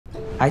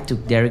I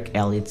took Derek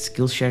Elliott's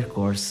Skillshare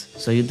course,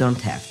 so you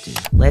don't have to.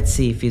 Let's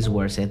see if it's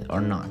worth it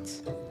or not.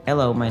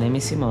 Hello, my name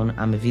is Simone,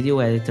 I'm a video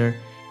editor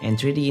and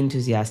 3D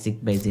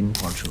enthusiastic based in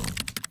Portugal.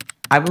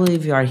 I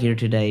believe you are here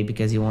today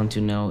because you want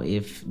to know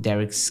if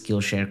Derek's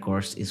Skillshare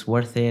course is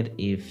worth it,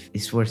 if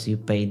it's worth you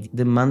pay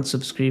the month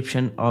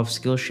subscription of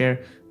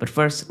Skillshare. But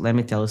first, let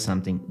me tell you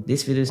something.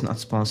 This video is not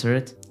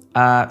sponsored.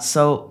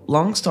 So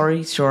long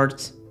story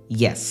short,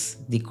 yes,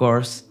 the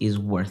course is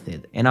worth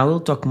it. And I will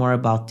talk more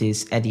about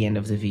this at the end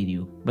of the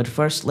video. But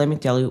first, let me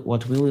tell you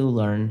what will you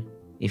learn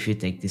if you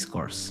take this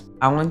course.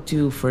 I want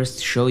to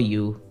first show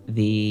you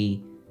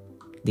the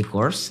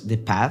course, the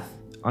path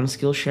on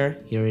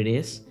Skillshare. Here it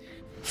is.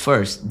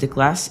 First, the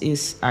class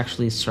is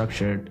actually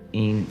structured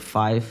in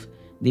 5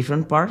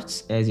 different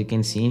parts, as you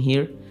can see in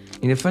here.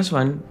 In the first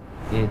one,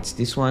 it's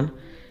this one.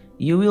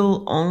 You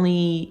will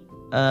only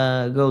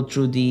go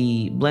through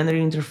the Blender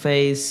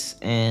interface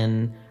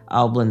and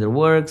how Blender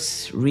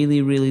works,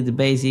 really the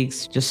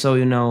basics, just so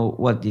you know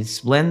what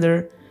is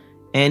Blender.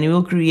 And you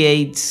will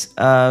create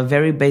a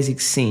very basic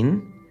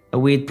scene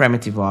with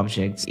primitive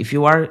objects. If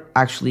you are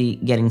actually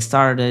getting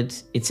started,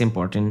 it's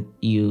important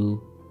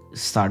you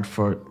start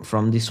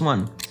from this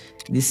one.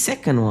 The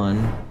second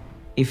one,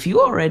 if you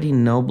already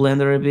know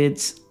Blender a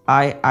bit,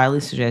 I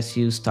highly suggest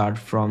you start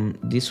from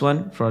this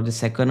one, for the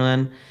second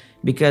one,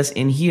 because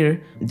in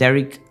here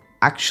Derek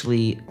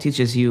actually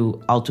teaches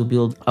you how to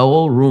build a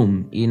whole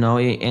room, you know,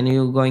 and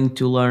you're going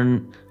to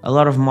learn a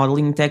lot of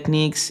modeling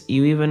techniques.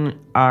 You even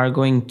are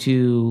going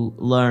to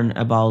learn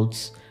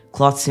about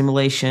cloth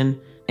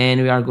simulation,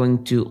 and we are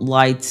going to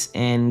light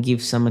and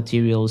give some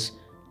materials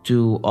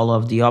to all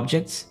of the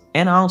objects.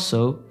 And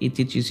also it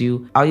teaches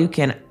you how you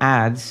can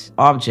add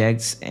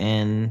objects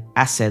and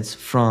assets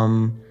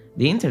from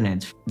the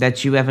internet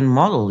that you haven't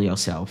modeled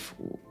yourself,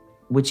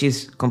 which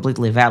is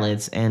completely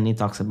valid, and it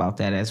talks about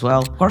that as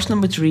well. Course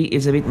number 3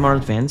 is a bit more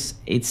advanced.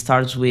 It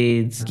starts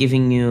with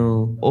giving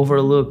you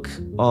overlook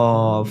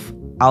of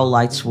how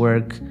lights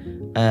work,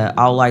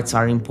 how lights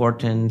are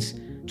important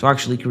to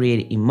actually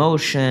create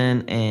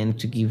emotion and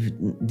to give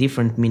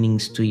different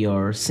meanings to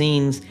your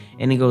scenes,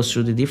 and it goes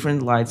through the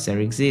different lights that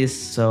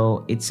exist.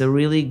 So it's a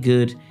really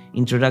good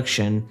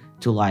introduction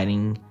to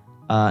lighting,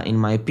 in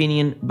my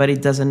opinion, but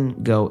it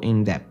doesn't go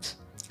in depth.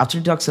 After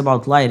he talks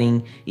about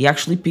lighting, he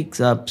actually picks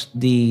up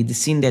the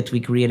scene that we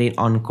created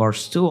on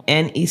course 2,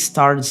 and he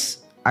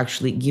starts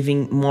actually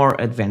giving more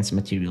advanced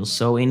materials.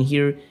 So in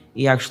here,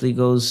 he actually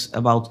goes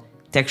about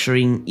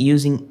texturing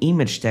using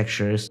image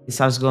textures. He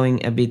starts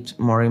going a bit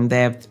more in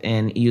depth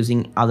and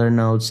using other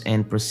nodes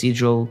and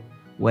procedural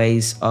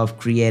ways of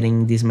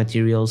creating these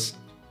materials.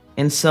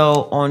 And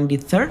so on the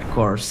third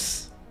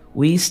course,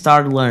 we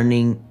start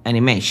learning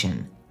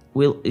animation.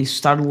 We'll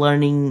start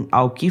learning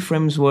how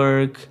keyframes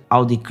work,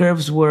 how the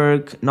curves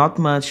work, not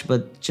much,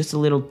 but just a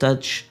little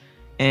touch.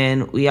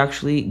 And we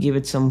actually give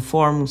it some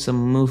form, some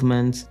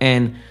movement.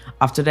 And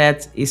after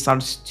that, it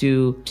starts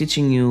to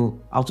teaching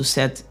you how to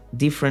set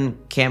different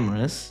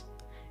cameras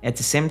at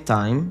the same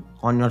time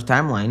on your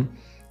timeline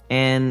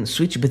and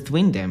switch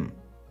between them,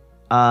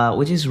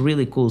 which is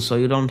really cool. So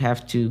you don't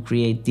have to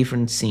create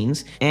different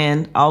scenes.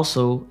 And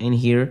also in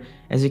here,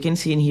 as you can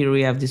see in here,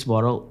 we have this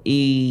bottle.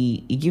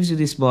 He gives you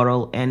this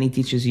bottle and he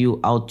teaches you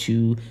how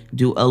to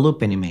do a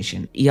loop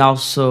animation. He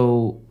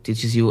also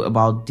teaches you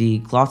about the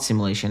cloth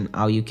simulation,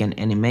 how you can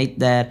animate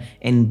that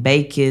and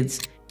bake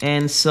it.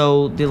 And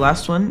so the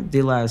last one,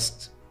 the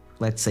last,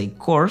 let's say,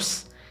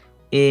 course,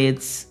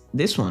 it's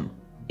this one.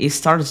 It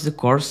starts the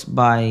course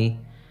by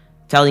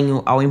telling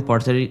you how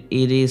important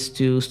it is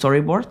to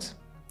storyboard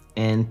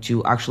and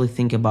to actually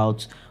think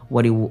about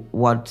what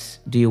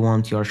do you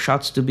want your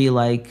shots to be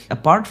like.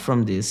 Apart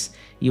from this,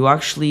 you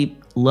actually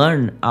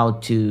learn how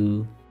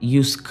to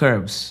use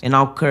curves and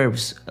how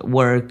curves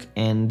work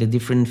and the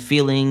different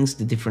feelings,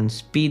 the different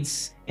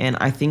speeds. And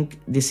I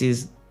think this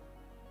is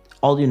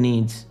all you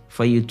need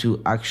for you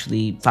to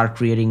actually start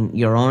creating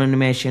your own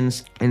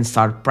animations and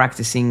start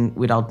practicing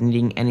without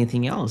needing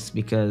anything else,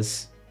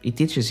 because it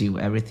teaches you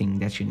everything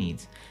that you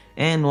need.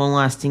 And one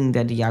last thing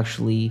that he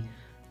actually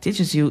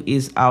teaches you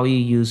is how you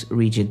use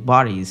rigid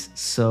bodies.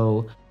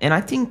 So, and I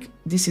think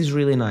this is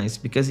really nice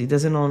because it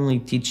doesn't only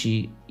teach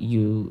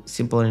you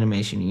simple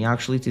animation, it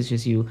actually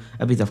teaches you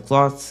a bit of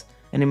cloth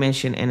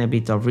animation and a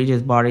bit of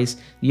rigid bodies.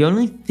 The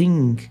only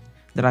thing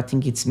that I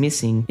think it's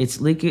missing, it's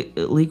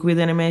liquid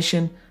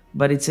animation,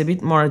 but it's a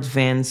bit more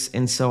advanced,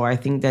 and so I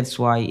think that's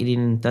why it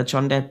didn't touch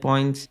on that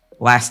point.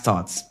 Last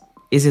thoughts.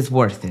 Is it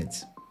worth it?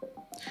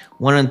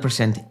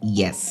 100%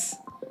 yes.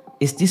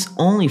 Is this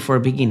only for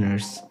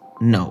beginners?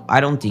 No, I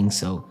don't think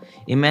so.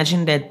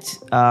 Imagine that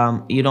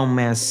you don't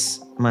mess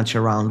much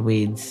around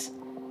with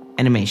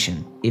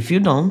animation. If you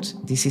don't,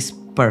 this is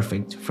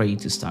perfect for you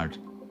to start.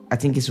 I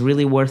think it's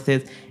really worth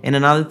it. And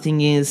another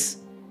thing is,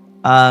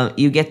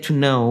 you get to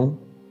know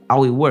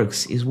how it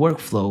works, his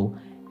workflow.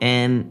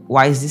 And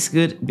why is this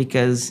good?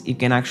 Because you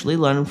can actually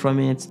learn from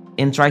it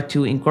and try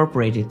to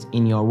incorporate it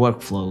in your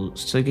workflow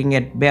so you can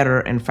get better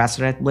and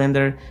faster at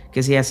Blender,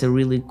 because he has a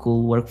really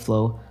cool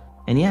workflow.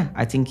 And yeah,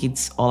 I think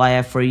it's all I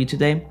have for you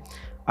today.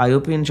 I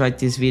hope you enjoyed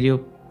this video.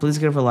 Please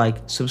give a like,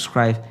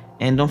 subscribe,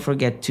 and don't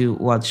forget to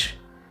watch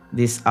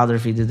this other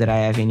video that I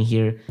have in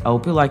here. I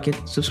hope you like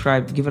it,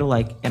 subscribe, give it a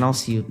like, and I'll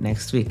see you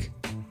next week.